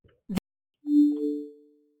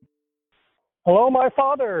Hello, my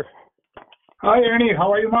father. Hi, Ernie.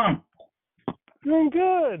 How are you, Mom? Doing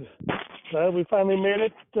good. We finally made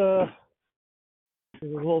it. There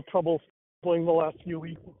was a little trouble pulling the last few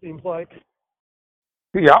weeks, it seems like.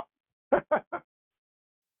 Yeah.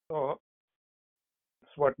 So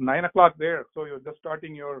it's what, 9 o'clock there. So you're just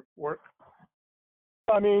starting your work.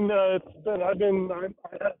 I mean, I had a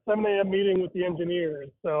 7 a.m. meeting with the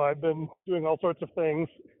engineers, so I've been doing all sorts of things.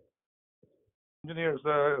 Engineers,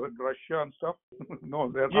 Russia and stuff.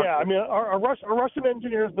 No, they're not. Yeah, I mean, our Russian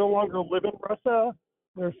engineers no longer live in Russia.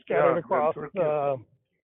 They're scattered Yeah, they're across. Turkey. Yeah.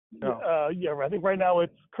 Yeah, I think right now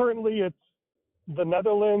it's the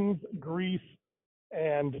Netherlands, Greece,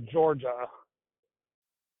 and Georgia.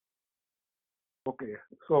 Okay.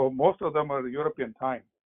 So most of them are European time.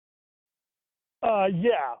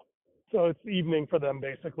 Yeah. So it's evening for them,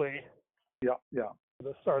 basically. Yeah, yeah,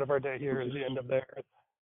 The start of our day here is the end of theirs.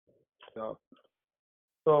 yeah.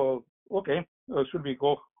 So, okay. Should we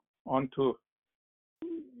go on to?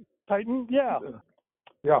 Titan? Yeah.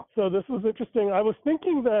 Yeah. So this was interesting. I was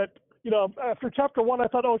thinking that, after chapter one, I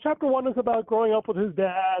thought, chapter one is about growing up with his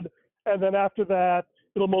dad. And then after that,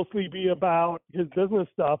 it'll mostly be about his business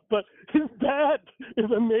stuff. But his dad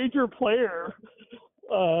is a major player,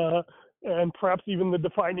 and perhaps even the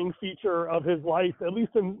defining feature of his life, at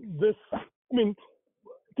least in this. I mean,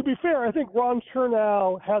 to be fair, I think Ron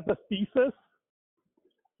Chernow has a thesis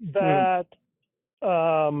that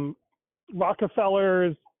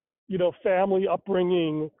Rockefeller's, family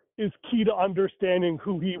upbringing is key to understanding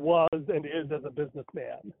who he was and is as a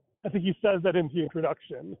businessman. I think he says that in the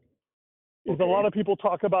introduction. Okay. A lot of people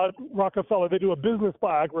talk about Rockefeller. They do a business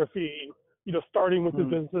biography, starting with his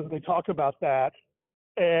businesses, and they talk about that.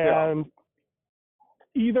 And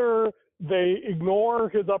either they ignore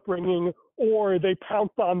his upbringing or they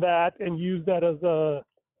pounce on that and use that as a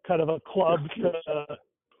kind of a club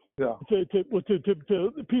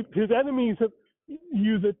his enemies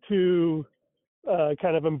use it to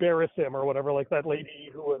kind of embarrass him or whatever, like that lady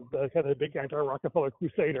who was kind of a big anti-Rockefeller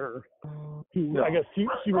crusader. I guess she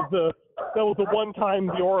was that was the one time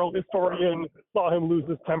the oral historian saw him lose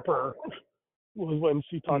his temper, was when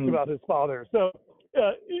she talked about his father. So,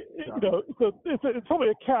 so it's probably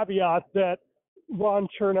a caveat that Ron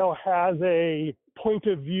Chernow has a point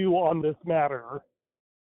of view on this matter.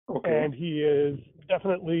 Okay. And he is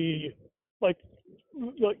definitely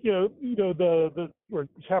we're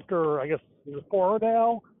chapter, I guess, 4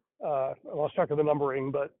 now. I lost track of the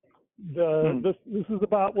numbering, but this is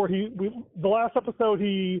about where the last episode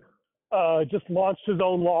he just launched his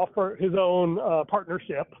own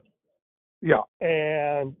partnership. Yeah.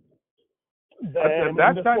 And then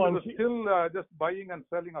at that time he was still just buying and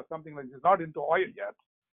selling or something like. He's not into oil yet.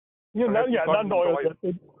 Not into oil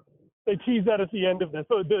yet. They tease that at the end of this.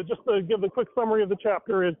 So just to give the quick summary of the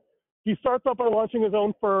chapter is he starts up by launching his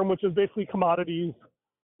own firm, which is basically commodities,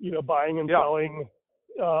 buying and selling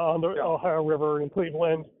on the Ohio River in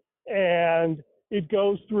Cleveland. And it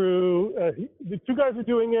goes through, the two guys are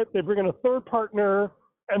doing it. They bring in a third partner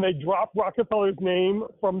and they drop Rockefeller's name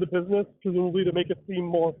from the business, presumably to make it seem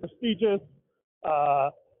more prestigious.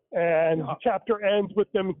 The chapter ends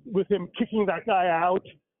with him kicking that guy out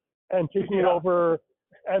and taking it over.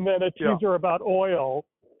 And then a teaser about oil.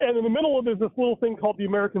 And in the middle of it is this little thing called the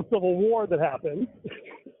American Civil War that happens.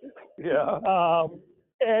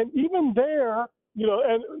 And even there,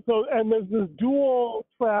 and there's this dual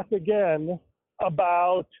track again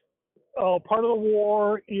about part of the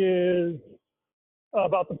war is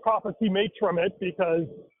about the profits he makes from it because,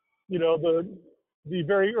 the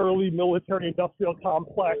very early military industrial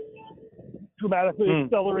complex dramatically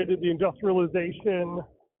accelerated the industrialization.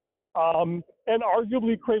 And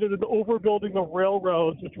arguably created an overbuilding of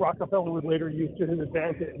railroads, which Rockefeller would later use to his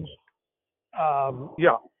advantage.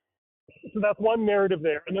 So that's one narrative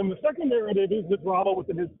there. And then the second narrative is the drama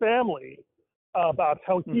within his family about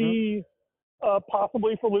how he,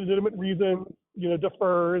 possibly for legitimate reasons,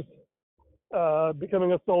 defers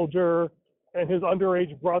becoming a soldier, and his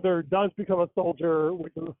underage brother does become a soldier,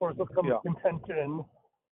 which is a source of contention.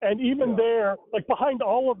 And even there, like behind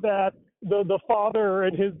all of that, the father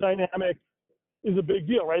and his dynamic is a big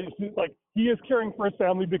deal, right? It's like he is caring for his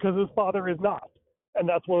family because his father is not, and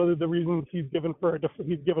that's one of the reasons he's given a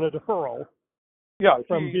deferral.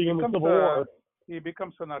 From being in the Civil War. He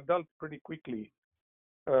becomes an adult pretty quickly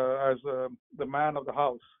as the man of the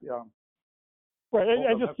house. Yeah. Right,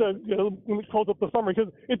 and just close up the summary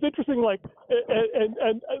because it's interesting. Like,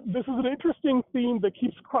 and this is an interesting theme that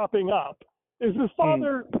keeps cropping up. Is his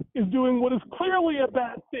father is doing what is clearly a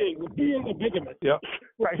bad thing, being a bigamist. Yeah.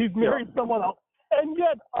 Right. He's married someone else. And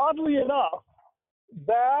yet, oddly enough,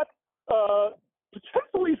 that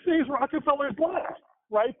potentially saves Rockefeller's life,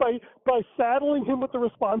 right? By saddling him with the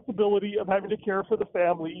responsibility of having to care for the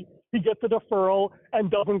family, he gets a deferral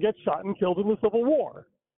and doesn't get shot and killed in the Civil War,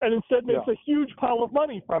 and instead makes a huge pile of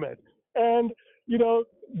money from it. And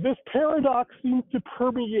this paradox seems to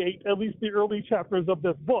permeate at least the early chapters of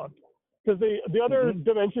this book, because the other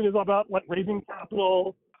dimension is about like raising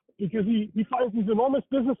capital, because he finds these enormous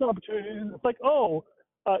business opportunities. It's like,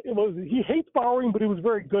 he hates borrowing, but he was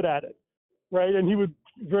very good at it, right? And he would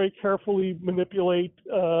very carefully manipulate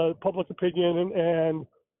public opinion, and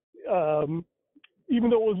even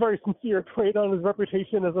though it was very sincere, trade on his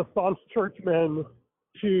reputation as a staunch churchman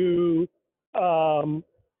to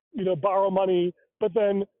borrow money. But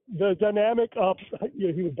then the dynamic of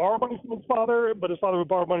he would borrow money from his father, but his father would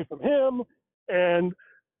borrow money from him, and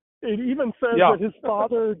it even says that his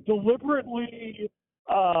father deliberately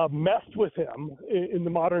messed with him in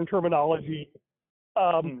the modern terminology,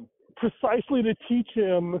 precisely to teach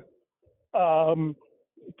him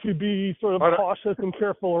to be sort of cautious and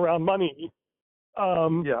careful around money.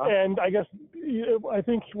 And I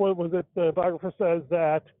think what was it? The biographer says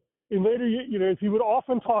that in later years he would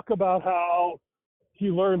often talk about how he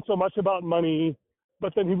learned so much about money,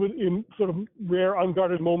 but then he would, in sort of rare,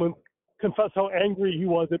 unguarded moments, confess how angry he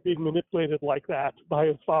was at being manipulated like that by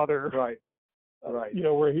his father. Right.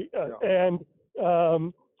 Where he and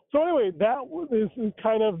so anyway, that is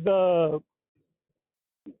kind of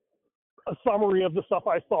a summary of the stuff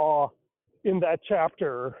I saw in that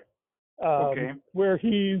chapter, where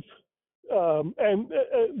he's and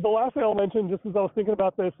the last thing I'll mention, just as I was thinking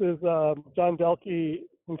about this, is John Delkey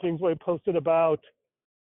from Kingsway posted about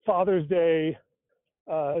Father's Day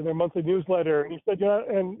in their monthly newsletter, and he said, he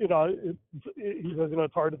says,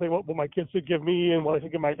 it's hard to think what my kids should give me and what I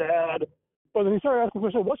should give my dad. But then he started asking the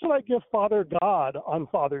question, what should I give Father God on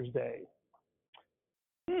Father's Day?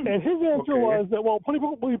 And his answer was that,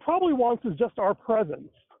 what he probably wants is just our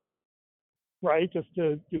presence, right? Just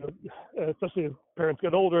to, especially as parents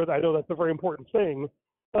get older, I know that's a very important thing.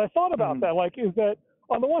 And I thought about that, is that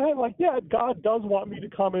on the one hand, God does want me to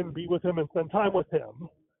come and be with him and spend time with him.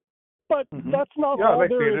 But that's not all like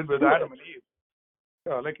there he is did with Adam and Eve.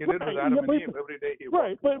 Yeah, like he did with Adam and Eve every day.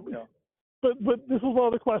 But this is one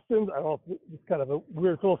of the questions. I don't know if it's kind of a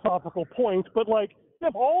weird philosophical point, but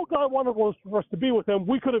if all God wanted was for us to be with him,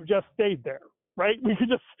 we could have just stayed there, right? We could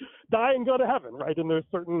just die and go to heaven, right? And there's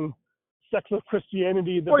certain sects of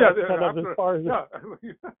Christianity that as far as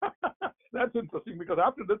that's interesting, because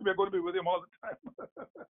after this we're going to be with him all the time.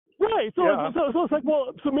 Right. So it's like,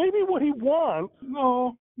 so maybe what he wants.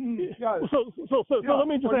 No. So let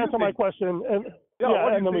me just answer my question, and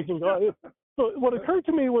then we can go. So what occurred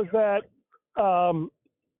to me was that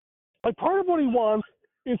part of what he wants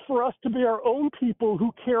is for us to be our own people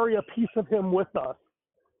who carry a piece of him with us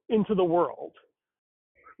into the world,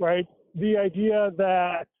 right? The idea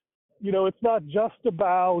that it's not just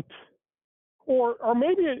about, or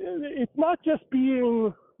maybe it's not just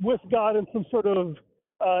being with God in some sort of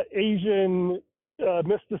Asian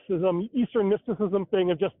mysticism, Eastern mysticism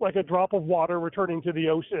thing of just like a drop of water returning to the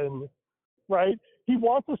ocean, right? He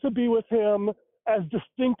wants us to be with him as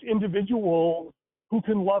distinct individuals who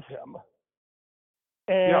can love him.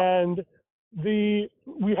 And we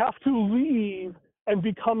have to leave and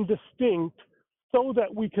become distinct so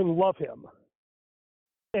that we can love him.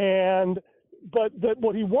 But that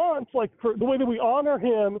what he wants, for the way that we honor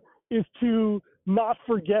him, is to not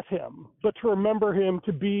forget him, but to remember him,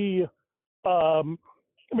 to be, and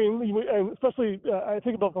especially I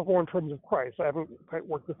think about this more in terms of Christ. I haven't quite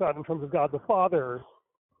worked this out in terms of God the Father,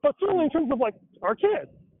 but certainly in terms of our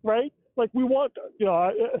kids, right? We want,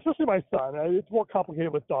 especially my son. It's more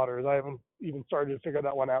complicated with daughters. I haven't even started to figure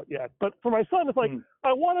that one out yet. But for my son, it's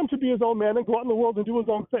I want him to be his own man and go out in the world and do his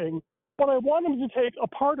own thing. But I want him to take a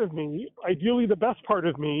part of me, ideally the best part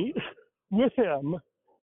of me, with him,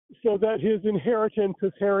 so that his inheritance,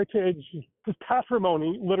 his heritage, his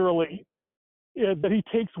patrimony, literally, that he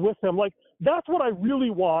takes with him. That's what I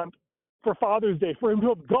really want for Father's Day, for him to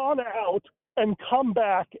have gone out and come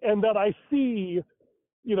back, and that I see,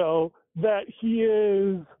 that he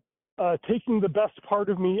is taking the best part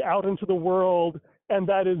of me out into the world, and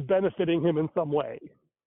that is benefiting him in some way.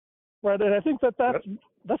 Right? And I think that's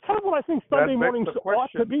kind of what I think Sunday mornings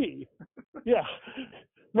ought to be. Yeah.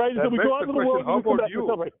 Right? So we go out into the world and we come back and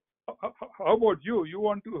celebrate. How about you? You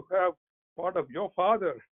want to have part of your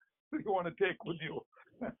father you want to take with you.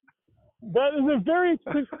 That is a very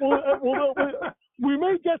we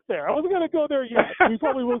may get there. I wasn't going to go there yet. We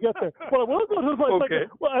probably will get there. But I will go to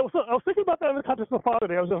I was thinking about that in the context of Father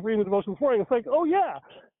Day. I was just reading the devotion this morning. It's oh yeah,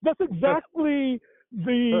 that's exactly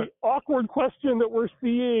the awkward question that we're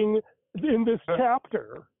seeing in this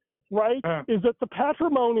chapter, right, is that the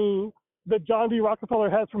patrimony that John D. Rockefeller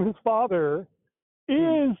has from his father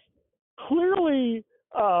is clearly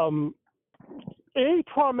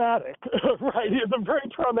traumatic, right? He has a very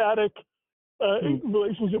traumatic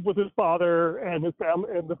relationship with his father and his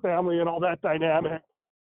family and the family and all that dynamic.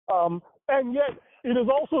 And yet, it is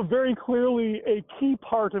also very clearly a key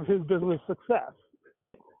part of his business success.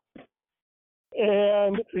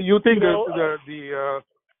 And you think in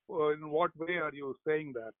what way are you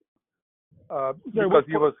saying that? Because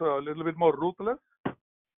he was a little bit more ruthless.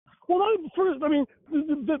 Well, first, I mean,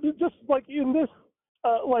 just like in this,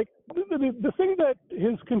 like the thing that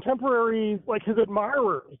his contemporaries, like his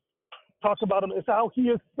admirers, talk about him is how he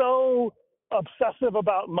is so obsessive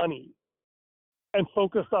about money and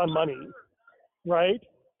focused on money, right?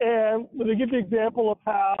 And they give the example of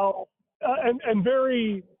how, and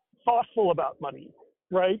very thoughtful about money,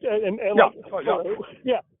 right?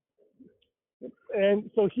 Yeah.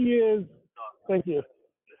 And so he is. Thank you.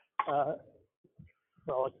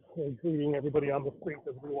 Well, it's greeting everybody on the street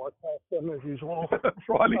as we walk past them as usual.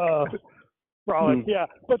 Frolic, yeah.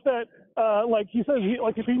 But that, like he says,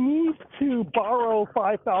 if he needs to borrow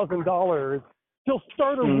 $5,000, he'll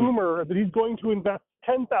start a rumor that he's going to invest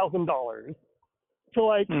 $10,000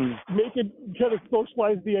 to make it kind of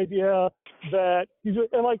socialize the idea that he's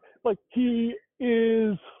and he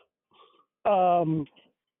is. And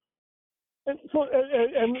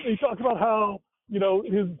he talks about how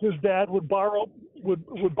his dad would borrow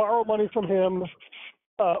money from him,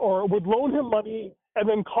 or would loan him money and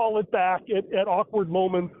then call it back at awkward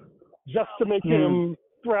moments just to make him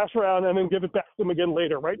thrash around and then give it back to him again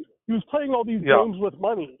later, right? He was playing all these games with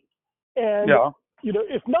money. And,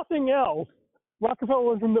 if nothing else,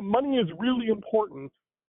 Rockefeller learned that money is really important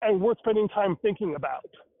and worth spending time thinking about.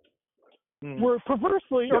 Where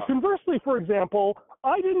conversely, for example,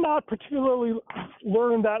 I did not particularly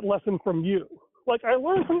learn that lesson from you. Like, I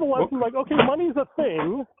learned from the lesson, okay, money's a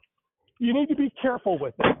thing. You need to be careful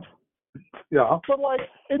with it. Yeah. But,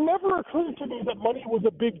 it never occurred to me that money was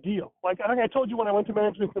a big deal. I think I told you when I went to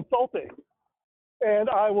management consulting, and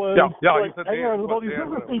I was hanging around with all these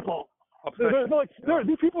business people.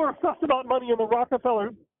 These people are obsessed about money in the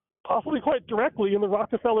Rockefeller, possibly quite directly in the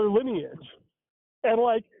Rockefeller lineage. And,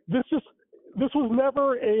 this was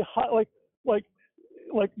never a high,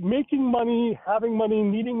 making money, having money,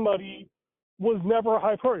 needing money was never a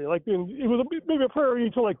high priority. It was maybe a priority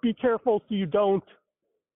to be careful so you don't.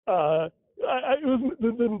 It was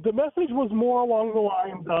the message was more along the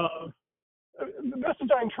lines of the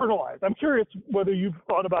message I internalized. I'm curious whether you've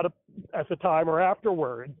thought about it at the time or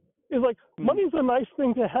afterward. Is money's a nice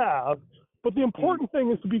thing to have, but the important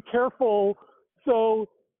thing is to be careful so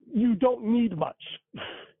you don't need much.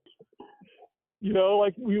 I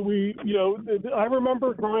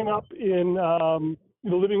remember growing up in,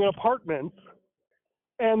 living in apartments,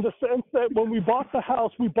 and the sense that when we bought the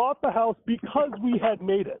house because we had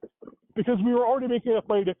made it, because we were already making enough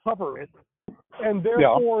money to cover it, and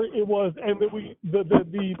therefore it was, and that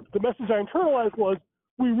the message I internalized was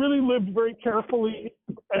we really lived very carefully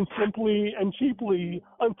and simply and cheaply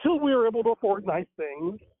until we were able to afford nice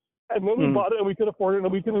things, and then we bought it and we could afford it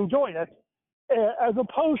and we could enjoy it, as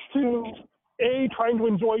opposed to trying to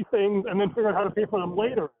enjoy things and then figure out how to pay for them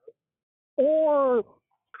later, or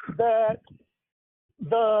that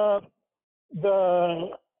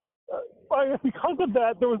I guess because of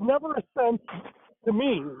that, there was never a sense to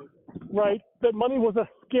me, right, that money was a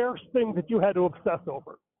scarce thing that you had to obsess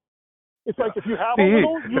over. It's if you have a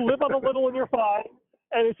little, you live on a little and you're fine,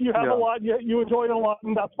 and if you have a lot, you enjoy it a lot,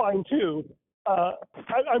 and that's fine too.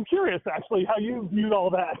 I'm curious, actually, how you viewed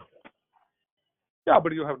all that. Yeah,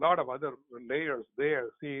 but you have a lot of other layers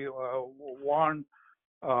there. See, one,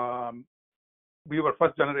 we were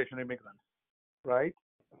first generation immigrants, right?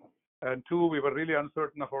 And two, we were really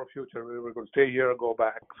uncertain of our future. We were going to stay here or go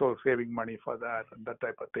back, so saving money for that and that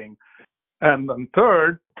type of thing. And then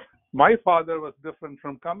third, my father was different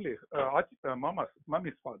from Kamli's,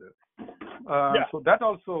 Mummy's father. So that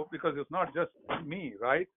also, because it's not just me,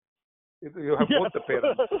 right? You have both the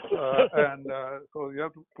parents. And so you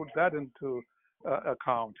have to put that into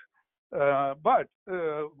account. But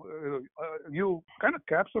you kind of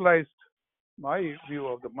capsulized my view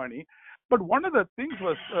of the money. But one of the things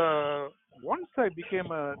was, once I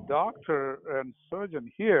became a doctor and surgeon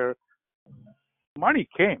here, money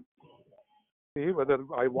came. See, whether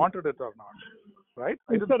I wanted it or not, right?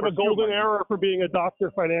 Instead of a golden era for being a doctor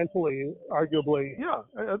financially, arguably. Yeah,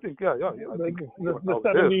 I think, yeah. The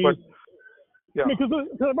 70s. Yeah. Because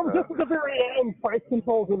I remember just at the very end, price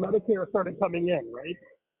controls in Medicare started coming in, right?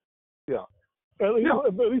 Yeah.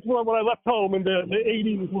 least when I left home in the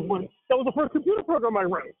 80s was when that was the first computer program I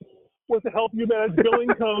wrote, was to help you manage billing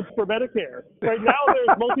codes for Medicare. Right now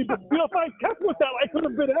there's multiple. If I kept with that, I could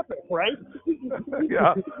have been epic, right?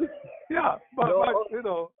 But a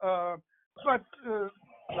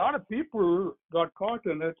lot of people got caught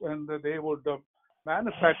in it, and they would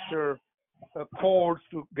manufacture codes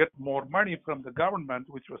to get more money from the government,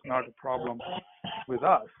 which was not a problem with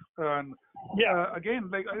us. And again,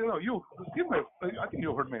 like you I think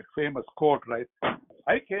you heard my famous quote, right?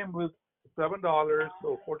 I came with $7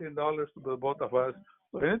 or $14 to the both of us.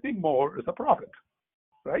 So anything more is a profit,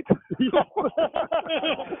 right?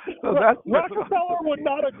 So Rockefeller would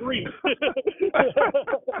not agree.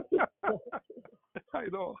 I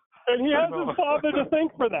know. And he has his father to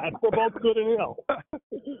thank for that, for both good and ill.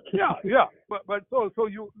 But so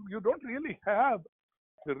you don't really have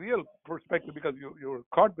the real perspective, because you're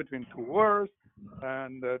caught between two worlds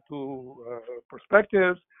and two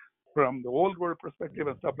perspectives, from the old world perspective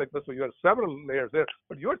and stuff like that. So you have several layers there.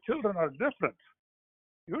 But your children are different.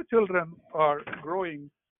 Your children are growing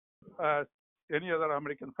as any other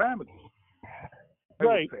American family, I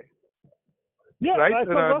would say. Yeah, right? I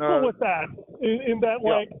wrestle with that in that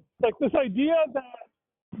like this idea that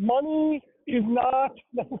money is not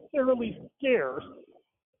necessarily scarce,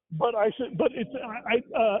 but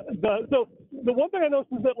so the one thing I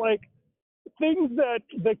noticed is that like things that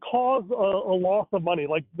cause a loss of money,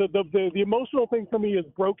 like the emotional thing for me is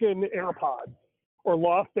broken AirPods or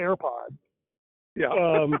lost AirPods.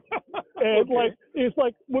 And okay. it's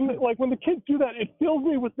like when the kids do that, it fills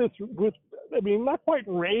me with I mean, not quite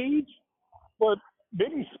rage, but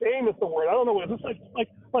maybe shame is the word. I don't know. It's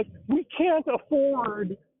like we can't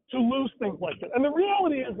afford to lose things like that. And the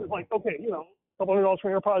reality is like, okay, $1,200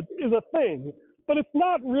 for AirPods is a thing, but it's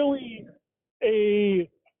not really a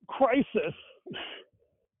crisis,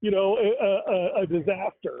 a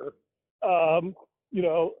disaster.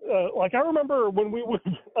 Like I remember when we would,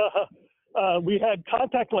 we had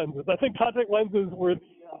contact lenses. I think contact lenses were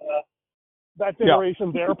that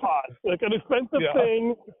generation's AirPods, like an expensive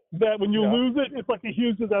thing that when you lose it, it's like a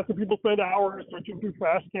huge disaster. People spend hours searching through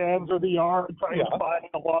trash cans or the yard trying to find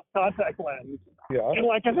a lost contact lens. And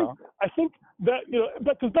like I think that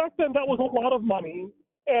because back then that was a lot of money,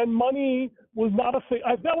 and money was not a thing.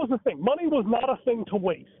 That was the thing. Money was not a thing to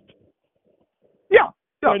waste.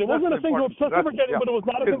 Right? It wasn't a thing to obsess over getting, but it was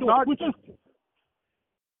not a thing to waste. Which is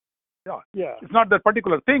it's not that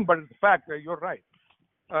particular thing, but it's a fact. You're right.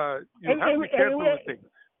 You have to be careful with things.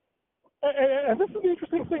 And this is the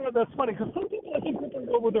interesting thing that's funny, because some people, I think,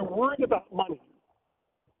 where they're worried about money,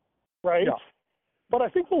 right? But I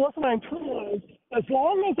think the lesson I internalized, as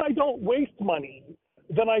long as I don't waste money,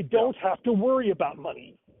 then I don't have to worry about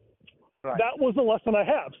money. Right. That was the lesson I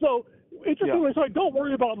have. So, interestingly, so I don't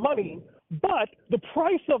worry about money, but the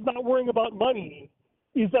price of not worrying about money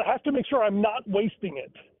is that I have to make sure I'm not wasting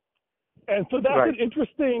it. And so that's an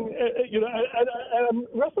interesting, and I'm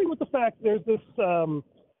wrestling with the fact there's this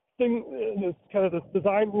thing, this kind of this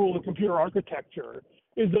design rule in computer architecture,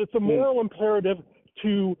 is that it's a moral imperative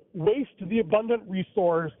to waste the abundant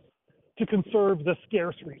resource to conserve the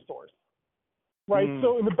scarce resource, right?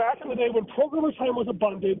 So in the back in the day when programmer time was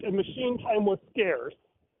abundant and machine time was scarce,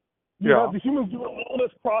 you have the humans doing all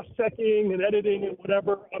this cross-checking and editing and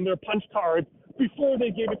whatever on their punch cards before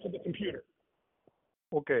they gave it to the computer.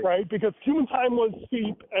 Okay. Right? Because human time was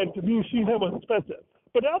cheap and machine time was expensive.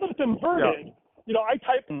 But now that it's inverted, I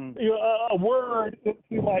type a word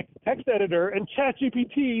into my text editor and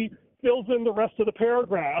ChatGPT fills in the rest of the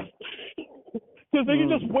paragraph. Because they can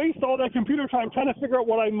just waste all that computer time trying to figure out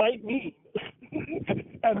what I might need.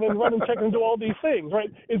 And then run and check and do all these things, right?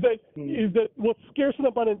 Is that what's scarce and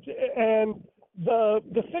abundant? And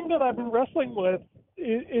the thing that I've been wrestling with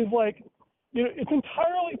is like, it's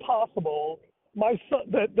entirely possible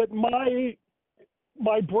that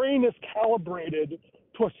my brain is calibrated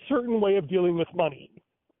to a certain way of dealing with money.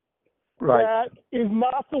 Right. That is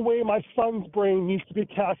not the way my son's brain needs to be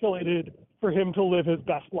calculated for him to live his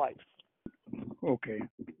best life. Okay.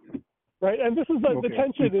 Right, and this is the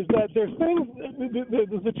tension is that there's things,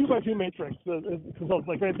 the 2x2 matrix,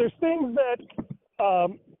 right? There's things that,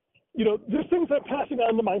 there's things I'm passing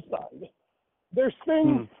on to my son. There's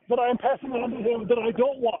things that I'm passing on to him that I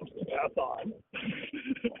don't want to pass on,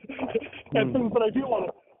 and things that I do want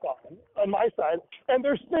to pass on my side. And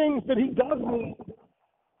there's things that he does need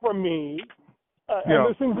from me, and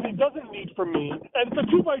there's things that he doesn't need from me. And it's a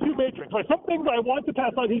 2x2 matrix. Like some things I want to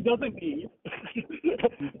pass on, he doesn't need,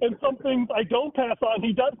 and some things I don't pass on,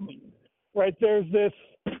 he does need. Right? There's this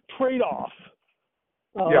trade-off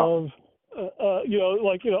of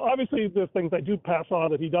obviously there's things I do pass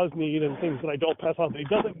on that he does need and things that I don't pass on that he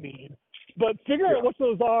doesn't need. But figuring out what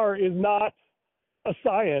those are is not a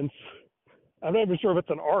science. I'm not even sure if it's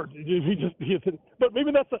an art. But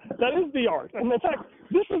maybe that is the art. And in fact,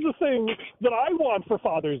 this is the thing that I want for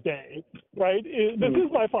Father's Day, right? This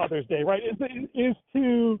is my Father's Day, right? Is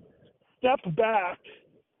to step back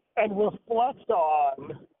and reflect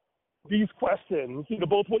on these questions,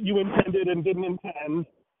 both what you intended and didn't intend,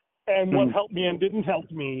 and what helped me and didn't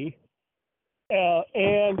help me.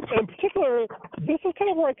 And in particular, this is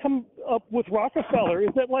kind of where I come up with Rockefeller,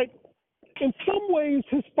 is that, like, in some ways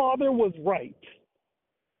his father was right.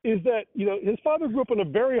 Is that, his father grew up in a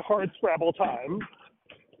very hard scrabble time,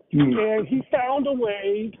 and he found a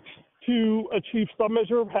way to achieve some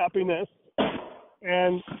measure of happiness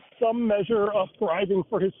and some measure of thriving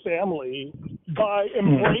for his family by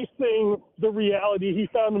embracing the reality he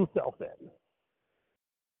found himself in.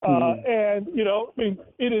 And,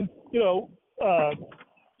 it is,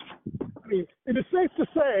 it is safe to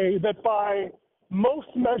say that by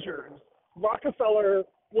most measures, Rockefeller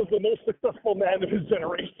was the most successful man of his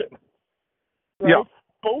generation. Right? Yeah.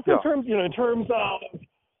 Both in terms, in terms of,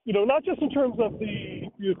 not just in terms of the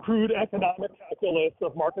crude economic calculus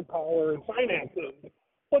of market power and finances,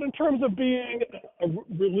 but in terms of being a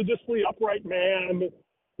religiously upright man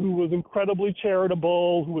who was incredibly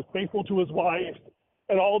charitable, who was faithful to his wife,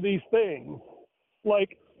 and all these things.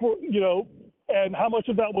 Like, and how much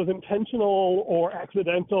of that was intentional or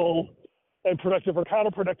accidental and productive or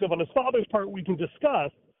counterproductive on his father's part, we can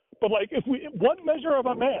discuss. But, like, what measure of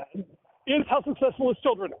a man is how successful his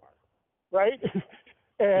children are, right?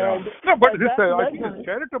 And no, but I think his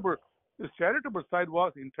charitable side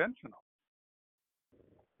was intentional.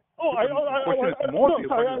 Sorry. I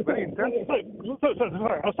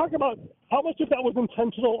was talking about how much of that was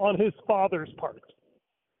intentional on his father's part.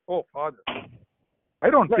 Oh, father. I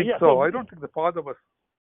don't think so. I don't think the father was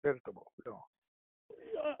charitable.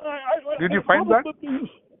 Did you find that?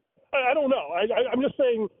 I don't know. I'm just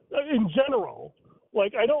saying, in general,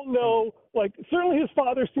 like, I don't know, like, certainly his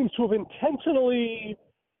father seems to have intentionally,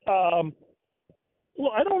 I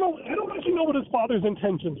don't know. I don't actually know what his father's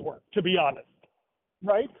intentions were, to be honest.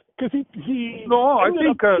 Right? Because he no, I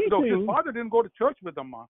think his father didn't go to church with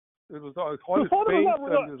him. It was all his faith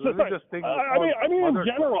and his religious thing. I mean, in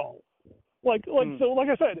general, so, like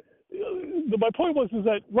I said, my point is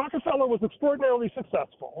that Rockefeller was extraordinarily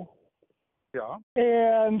successful. Yeah.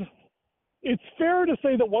 And it's fair to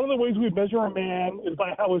say that one of the ways we measure a man is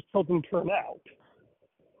by how his children turn out,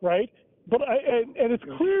 right? But and it's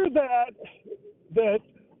clear that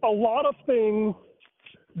a lot of things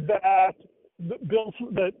that Bill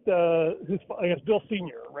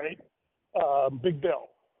Senior, right? Big Bill,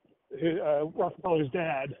 Rockefeller's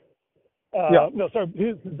dad. No, sorry,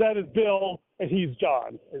 his dad is Bill and he's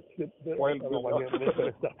John.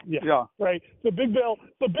 Yeah. Right. So Big Bill,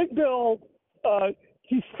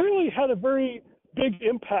 he's clearly had a very big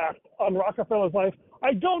impact on Rockefeller's life.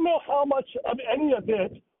 I don't know how much of any of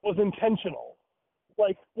it was intentional.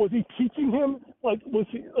 Like, was he teaching him? Like, was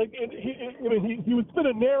he like? He would spin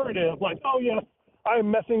a narrative like, "Oh yes, I'm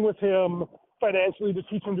messing with him financially to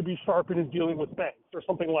teach him to be sharp in his dealing with banks," or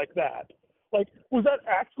something like that. Like, was that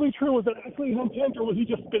actually true? Was that actually his intent, or was he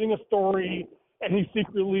just spinning a story and he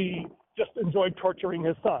secretly just enjoyed torturing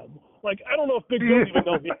his son? Like, I don't know if Big Bill even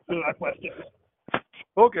knows the answer to that question.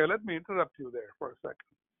 Okay, let me interrupt you there for a second.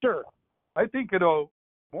 Sure. I think,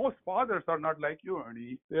 most fathers are not like you,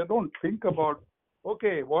 Ernie. They don't think about,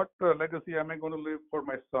 okay, what legacy am I going to leave for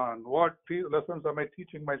my son? What lessons am I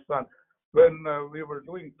teaching my son? When we were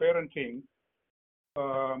doing parenting,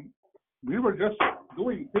 we were just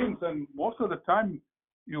doing things, and most of the time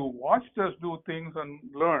you watched us do things and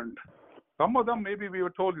learned. Some of them maybe we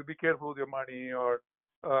were told you be careful with your money or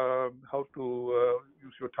how to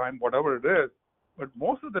use your time, whatever it is. But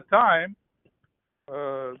most of the time,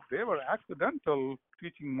 they were accidental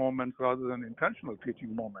teaching moments rather than intentional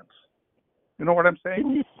teaching moments. You know what I'm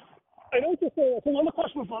saying? I know what you're saying. So one of the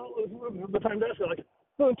questions the time to answer, like,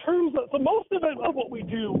 so in terms of, so most of it of what we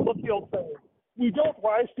do, what's the old saying? We don't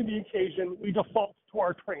rise to the occasion. We default to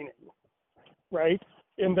our training, right?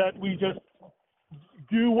 In that we just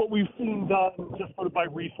do what we've seen done just sort of by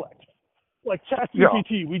reflex. Like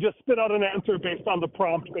ChatGPT, we just spit out an answer based on the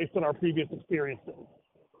prompt, based on our previous experiences.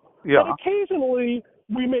 Yeah. But occasionally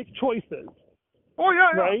we make choices. Oh,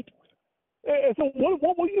 yeah. Right? And so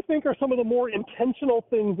what do you think are some of the more intentional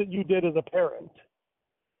things that you did as a parent?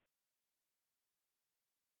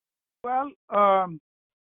 Well,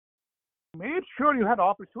 made sure you had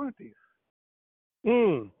opportunities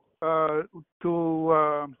to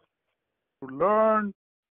learn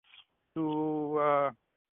to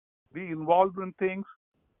be involved in things.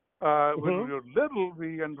 When we were little,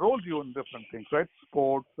 we enrolled you in different things, right?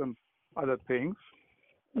 Sports and other things.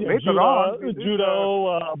 Yeah, Later on,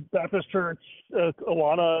 judo, Baptist Church,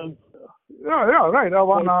 Awanas. Yeah, right.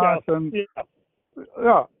 Awanas and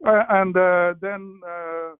and then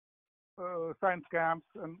science camps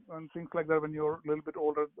and things like that. When you're a little bit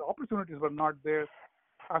older, the opportunities were not there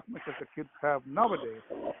as much as the kids have nowadays.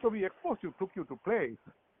 So we exposed you, took you to plays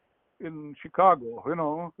in Chicago.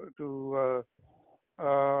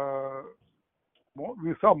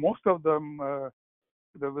 We saw most of them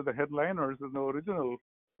with the headliners in the original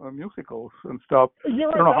musicals and stuff. You're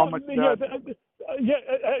right. I don't know how much that's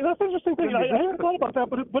an interesting thing. I hadn't thought about that,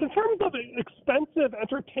 but in terms of expensive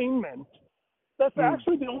entertainment, that's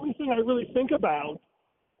actually the only thing I really think about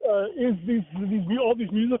is all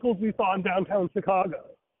these musicals we saw in downtown Chicago,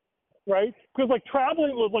 right? Because like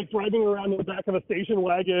traveling was like driving around in the back of a station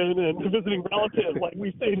wagon and visiting relatives. Like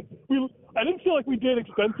I didn't feel like we did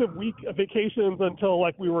expensive week vacations until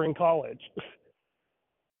like we were in college.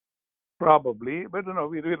 Probably, but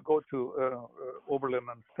we will go to Oberlin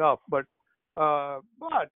and stuff. But I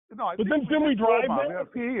think then we drive there.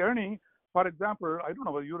 See, Ernie, for example, I don't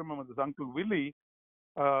know whether you remember this. Uncle Willie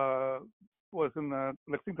was in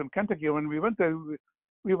Lexington, Kentucky. When we went there,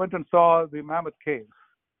 we went and saw the Mammoth Caves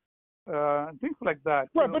and things like that.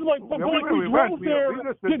 Right, but we drove there.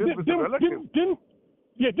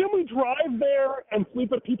 Didn't we drive there and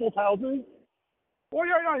sleep at people's houses? Oh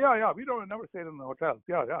yeah. We never stayed in the hotels.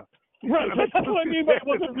 Yeah. Right, that's what I mean. But it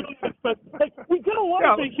wasn't really expensive. Like, we did a lot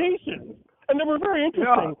of vacations, and they were very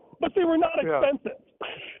interesting, but they were not expensive.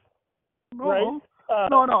 No. Right?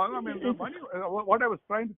 No. I mean, the money. What I was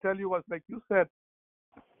trying to tell you was, like you said,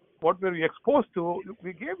 what were we exposed to?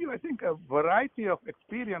 We gave you, I think, a variety of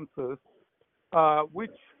experiences,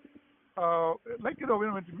 which, we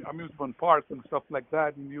went to amusement parks and stuff like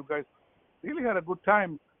that, and you guys really had a good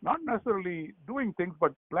time. Not necessarily doing things,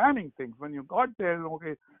 but planning things. When you got there,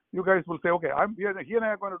 okay, you guys will say, okay, I'm here. He and I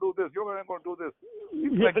are going to do this. You're going to do this.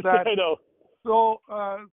 Things like that. I know. So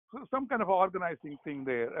some kind of organizing thing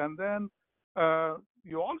there, and then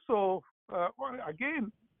you also,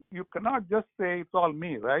 again, you cannot just say it's all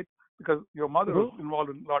me, right? Because your mother was involved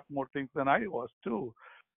in a lot more things than I was too.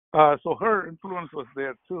 So her influence was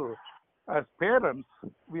there too. As parents,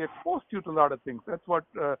 we exposed you to a lot of things. That's what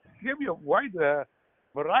gave you a wide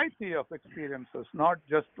variety of experiences, not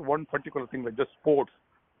just one particular thing like just sports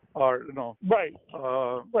or Right.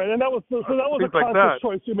 Right, and that was a conscious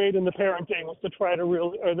choice you made in the parenting, was to try to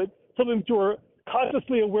something that you were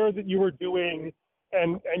consciously aware that you were doing,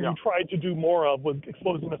 and you tried to do more of, was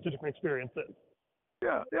exposing us to different experiences.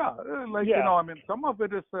 Yeah. I mean, some of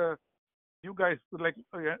it is you guys like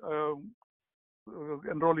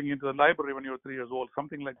enrolling into the library when you were 3 years old,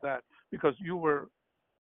 something like that, because you were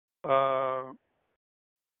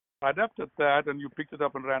adapted that and you picked it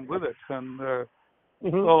up and ran with it, and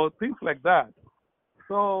so things like that.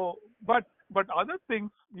 So, but other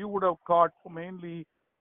things you would have caught mainly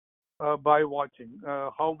by watching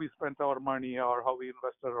how we spent our money, or how we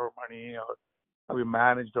invested our money, or how we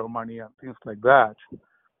managed our money, and things like that.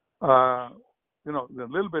 A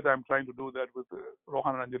little bit I'm trying to do that with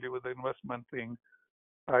Rohan and Anjali with the investment thing.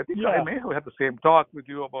 I think I may have had the same talk with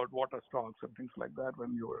you about water stocks and things like that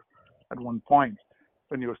when you were at one point,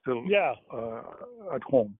 when you were still at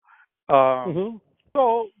home.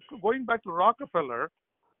 So going back to Rockefeller,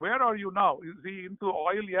 where are you now? Is he into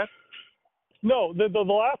oil yet? No, the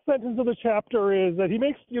last sentence of the chapter is that he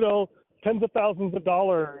makes, tens of thousands of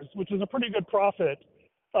dollars, which is a pretty good profit.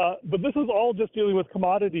 But this is all just dealing with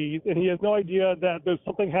commodities, and he has no idea that there's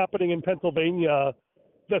something happening in Pennsylvania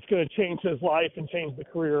that's going to change his life and change the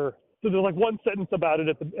career. So there's like one sentence about it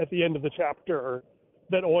at the end of the chapter,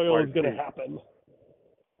 that oil is going to happen.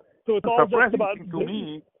 So it's all just about to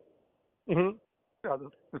me. Yeah,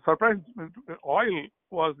 the surprise oil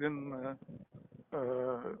was in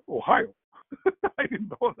Ohio. I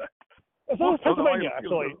didn't know that. It was Pennsylvania,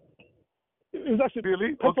 actually. It was actually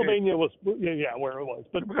really? Pennsylvania was where it was,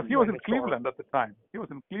 but because he was in Cleveland at the time. He was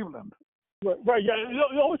in Cleveland. Right. Yeah.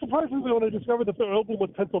 It always surprises me when I discovered that the oil was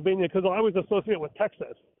Pennsylvania, because I always associate it with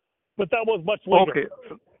Texas, but that was much later. Okay.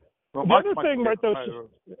 Well, another thing that's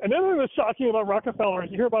shocking about Rockefeller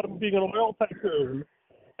is you hear about him being an oil tycoon,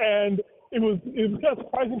 and it was kind of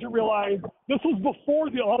surprising to realize this was before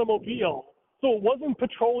the automobile. So it wasn't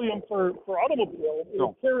petroleum for automobiles. It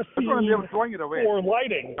was kerosene they were throwing it away for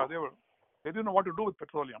lighting. Yeah, they didn't know what to do with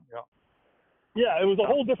petroleum. Yeah, it was a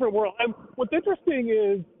whole different world. And what's interesting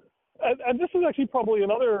is, and this is actually probably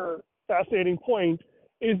another fascinating point,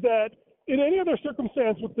 is that in any other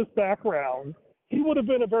circumstance with this background, he would have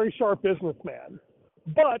been a very sharp businessman.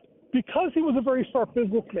 But because he was a very sharp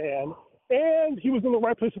businessman and he was in the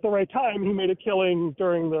right place at the right time, he made a killing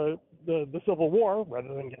during the Civil War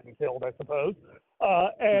rather than getting killed, I suppose.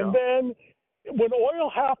 Then when oil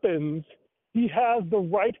happens, he has the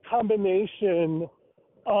right combination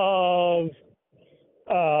of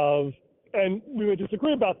and we would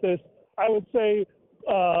disagree about this, I would say,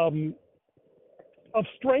 of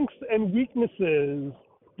strengths and weaknesses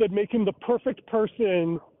that make him the perfect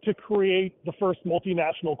person to create the first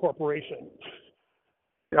multinational corporation.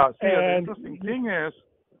 Yeah, see, the interesting thing is,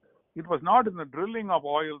 it was not in the drilling of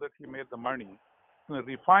oil that he made the money, in the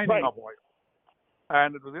refining of oil.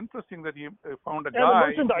 And it was interesting that he found a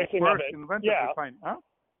guy who first invented refining. Huh?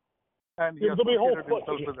 And he associated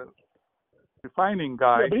himself with a refining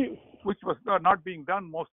guy, which was not being done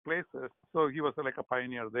most places. So he was like a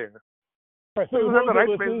pioneer there. Right, so he was at the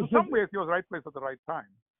right place. In some ways, he was right place at the right time.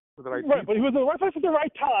 With the right people. But he was in the right place at the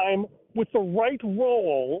right time with the right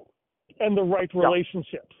role and the right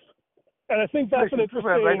relationships. And I think that's an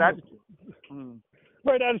interesting... Right attitude.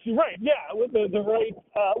 Right attitude, right, yeah. With the right...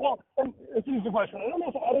 it's an interesting question. I don't know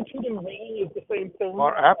if attitude and role is the same thing.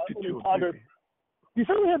 Or aptitude. He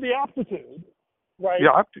certainly had the aptitude, right?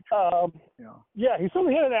 Yeah, aptitude. Yeah, he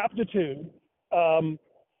certainly had an aptitude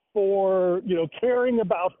for, caring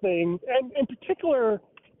about things. And in particular,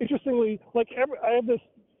 interestingly, I have this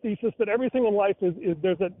thesis that everything in life is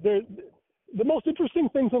the most interesting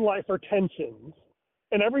things in life are tensions,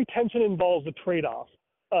 and every tension involves a trade-off.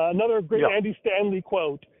 Another great Andy Stanley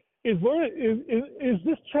quote is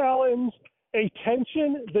this challenge a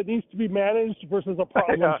tension that needs to be managed versus a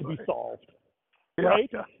problem to be solved? Right?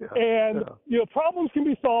 Problems can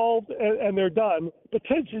be solved and they're done, but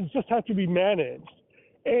tensions just have to be managed.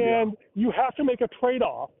 And you have to make a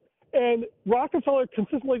trade-off. And Rockefeller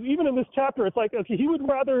consistently, even in this chapter, it's like, okay, he would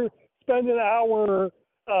rather spend an hour,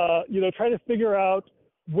 trying to figure out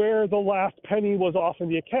where the last penny was off in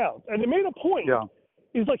the account. And it made a point.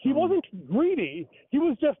 He's like, he wasn't greedy. He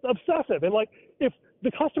was just obsessive. And if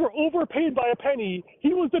the customer overpaid by a penny,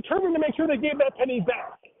 he was determined to make sure they gave that penny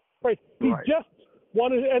back. Right? He just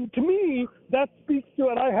wanted, and to me, that speaks to,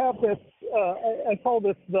 and I have this, I call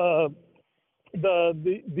this the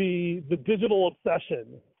digital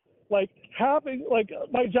obsession. Having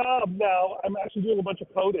my job now, I'm actually doing a bunch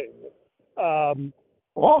of coding. And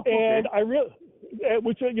I really, and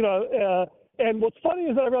what's funny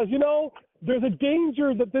is that I realize, there's a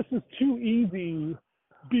danger that this is too easy,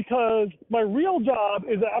 because my real job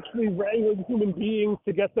is actually wrangling human beings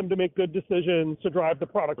to get them to make good decisions to drive the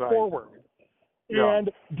product forward. And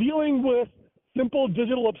dealing with simple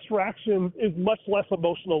digital abstractions is much less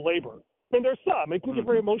emotional labor. And there's some. It can get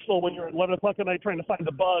very emotional when you're at 11 o'clock at night trying to find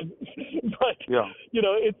a bug. But,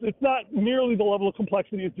 it's not nearly the level of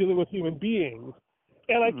complexity as dealing with human beings.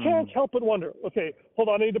 And I can't help but wonder, okay, hold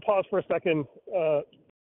on, I need to pause for a second.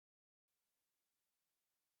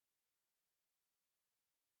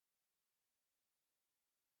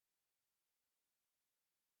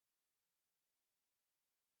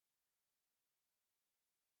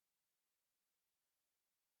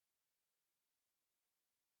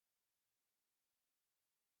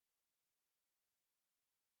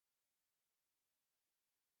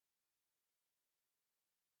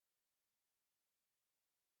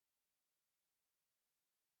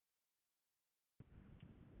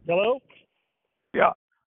 Hello? Sorry,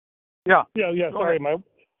 my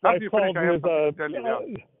phone was.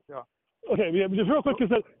 Okay, just real quick, is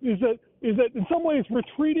that in some ways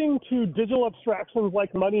retreating to digital abstractions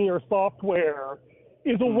like money or software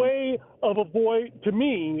is a way of to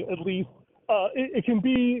me at least, it can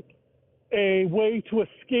be a way to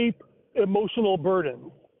escape emotional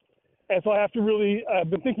burdens. And so I have to really, I've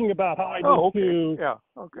been thinking about how I need to.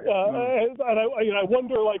 And I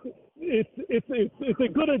wonder, it's a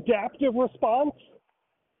good adaptive response,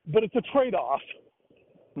 but it's a trade-off.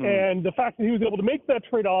 And the fact that he was able to make that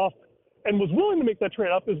trade-off and was willing to make that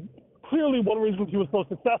trade-off is clearly one reason he was so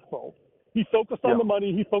successful. He focused on the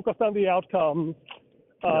money, he focused on the outcomes,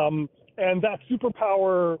 and that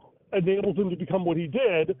superpower enabled him to become what he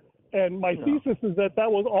did. And my thesis is that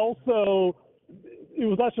was also, it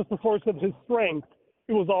was not just the source of his strength,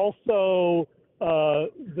 it was also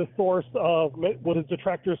the source of what his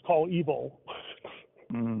detractors call evil.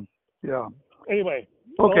 Anyway,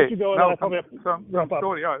 I'll let you go, and some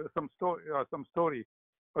story.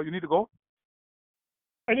 Oh, you need to go?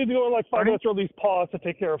 I need to go in 5 minutes, or at least pause to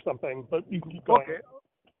take care of something, but you can keep going.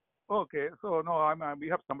 Okay. So no, we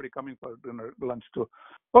have somebody coming for dinner, lunch too.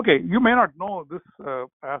 Okay, you may not know this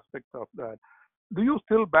aspect of that. Do you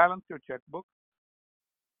still balance your checkbook?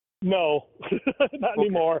 No, not Okay.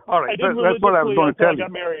 anymore. All right. I did That's what I was religiously going to until I tell you.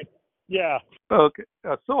 got married. Yeah. Okay.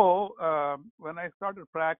 When I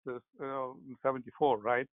started practice in '74,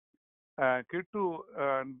 right? Kittu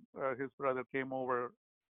and his brother came over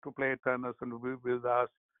to play tennis and be with us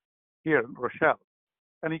here in Rochelle.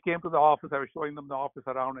 And he came to the office. I was showing them the office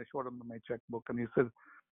around. I showed him my checkbook, and he said,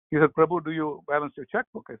 "Prabhu, do you balance your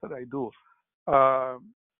checkbook?" I said, "I do." Uh,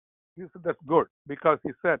 he said, "That's good," because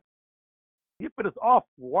he said, if it is off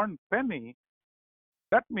 1 penny,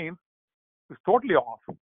 that means it's totally off,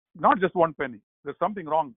 not just 1 penny. There's something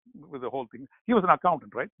wrong with the whole thing. He was an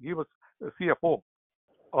accountant, right? He was a CFO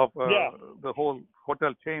of the whole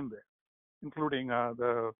hotel chain there, including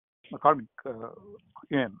the McCormick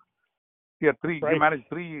Inn. He had three. Right. He managed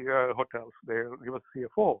three hotels there. He was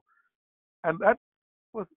CFO, and that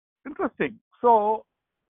was interesting. So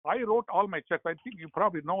I wrote all my checks. I think you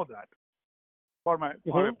probably know that. For my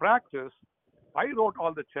practice, I wrote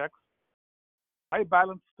all the checks. I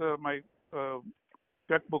balanced my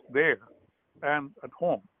checkbook there and at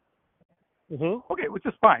home. Okay, which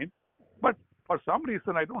is fine. But for some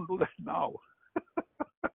reason, I don't do that now.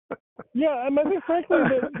 Yeah, and I think frankly,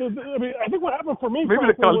 I think what happened for me, maybe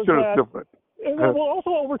the culture is different. Well, also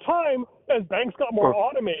over time, as banks got more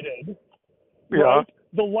automated, yeah. Right,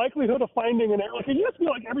 the likelihood of finding an error, like it used to be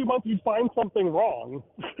like every month you'd find something wrong,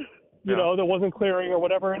 you know, that wasn't clearing or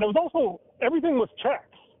whatever, and it was also everything was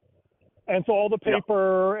checks, and so all the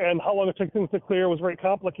paper and how long it took things to clear was very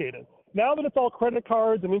complicated. Now that it's all credit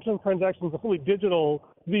cards and internet transactions are fully digital,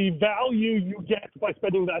 the value you get by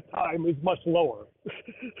spending that time is much lower.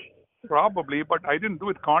 Probably, but I didn't do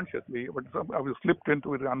it consciously. But I was slipped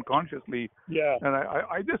into it unconsciously. Yeah. And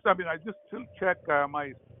I just still check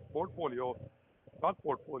my portfolio, stock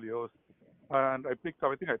portfolios, and I picked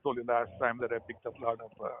up. I think I told you last time that I picked up a lot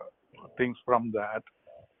of things from that.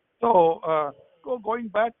 So going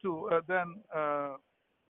back to then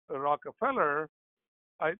Rockefeller,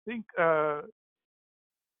 I think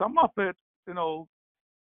some of it, you know,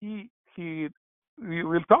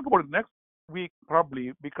 we'll talk about it next week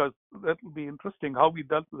probably, because that will be interesting how we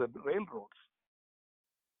dealt with the railroads.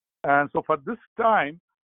 And so for this time,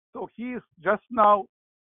 so he is just now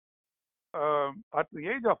at the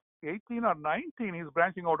age of 18 or 19, he's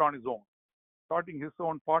branching out on his own, starting his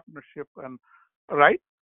own partnership, and right.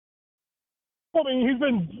 Well, I mean, he's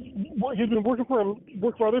been working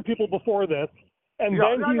for other people before this, and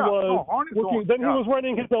then he was working. Then he was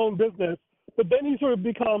running his own business, but then he sort of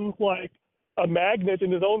becomes like a magnet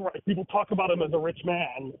in his own right. People talk about him as a rich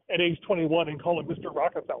man at age 21 and call him Mr.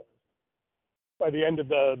 Rockefeller by the end of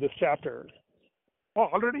this chapter. Oh,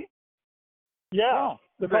 already? Yeah,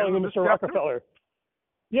 they're calling him Mr. Rockefeller.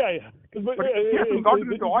 Yeah. But he hasn't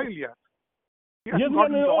gotten into oil yet. He hasn't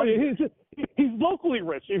gotten into oil. He's locally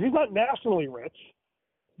rich. He's not nationally rich,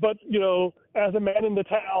 but, you know, as a man in the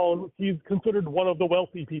town, he's considered one of the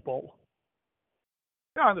wealthy people.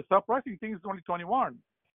 Yeah, and the surprising thing is only 21.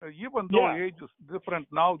 Even though age is different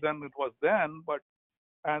now than it was then,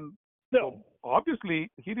 so obviously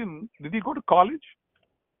he didn't. Did he go to college?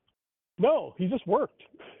 No, he just worked.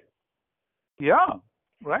 Yeah,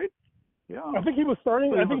 right. Yeah, I think he was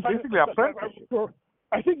starting. So I think basically apprenticeship.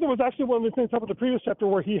 I think there was actually one of the things up in the previous chapter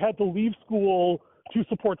where he had to leave school to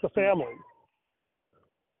support the family.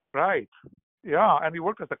 Right. Yeah, and he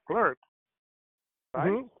worked as a clerk. Right.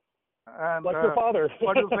 Mm-hmm. And like your father.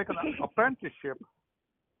 but it was like an apprenticeship.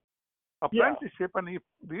 And he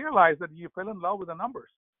realized that he fell in love with the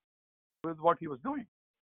numbers, with what he was doing,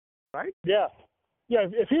 right? Yeah.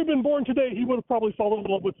 If he had been born today, he would have probably fallen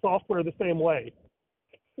in love with software the same way.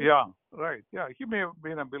 Yeah, right. Yeah, he may have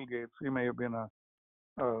been a Bill Gates. He may have been a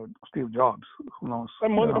Steve Jobs. Who knows?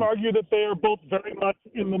 And one could argue that they are both very much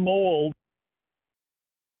in the mold.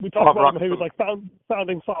 We talked about him, he was like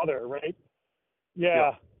founding father, right?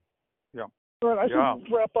 Yeah. All right, I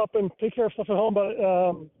should wrap up and take care of stuff at home, but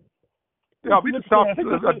we just stopped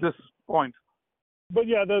at this point. But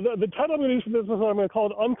yeah, the title I'm going to use for this is I'm going to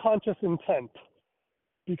call it Unconscious Intent,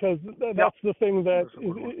 because that's the thing that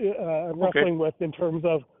I'm wrestling with in terms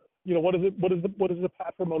of, you know, what is the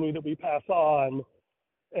patrimony that we pass on,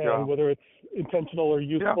 and whether it's intentional or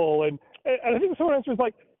useful, and I think the short answer is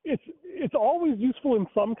like it's always useful in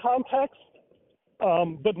some contexts,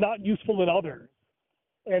 but not useful in others,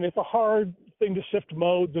 and it's a hard thing to shift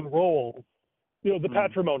modes and roles. You know, the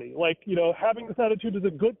patrimony, like, you know, having this attitude is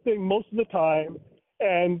a good thing most of the time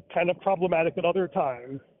and kind of problematic at other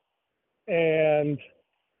times. And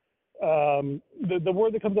the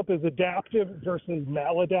word that comes up is adaptive versus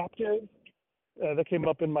maladaptive. That came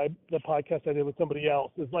up in the podcast I did with somebody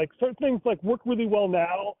else. Is like certain things like work really well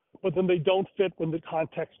now, but then they don't fit when the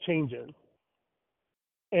context changes.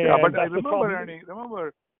 And yeah, but I that's the problem.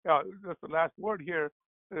 remember, just the last word here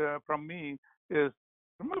from me is,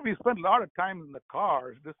 remember we spent a lot of time in the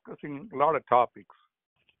cars discussing a lot of topics.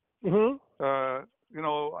 Mm-hmm.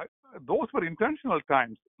 Those were intentional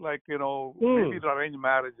times, like, maybe the arranged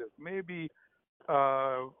marriages, maybe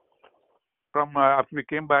from after we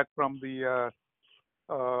came back from the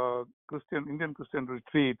Indian Christian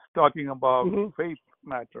retreats, talking about faith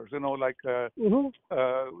matters, like the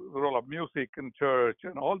role of music in church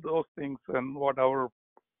and all those things, and what our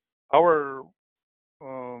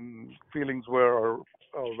feelings were, or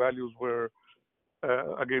our values were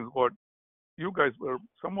against what you guys were.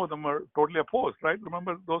 Some of them are totally opposed, right?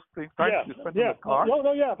 Remember those times we spent in the car?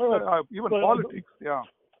 No, yeah. Even politics, yeah.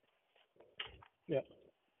 Yeah.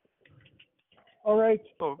 All right.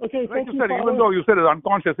 So, okay. Like you said, Father. even though you said it's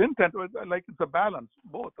unconscious intent, like it's a balance,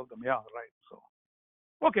 both of them. Yeah, right. So,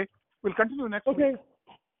 okay, we'll continue next week. Okay.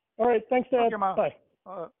 All right. Thanks, Dad. Okay, Ma. Bye.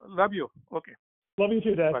 Love you. Okay. Love you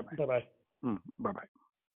too, Dad. Bye-bye. Bye-bye. Bye-bye.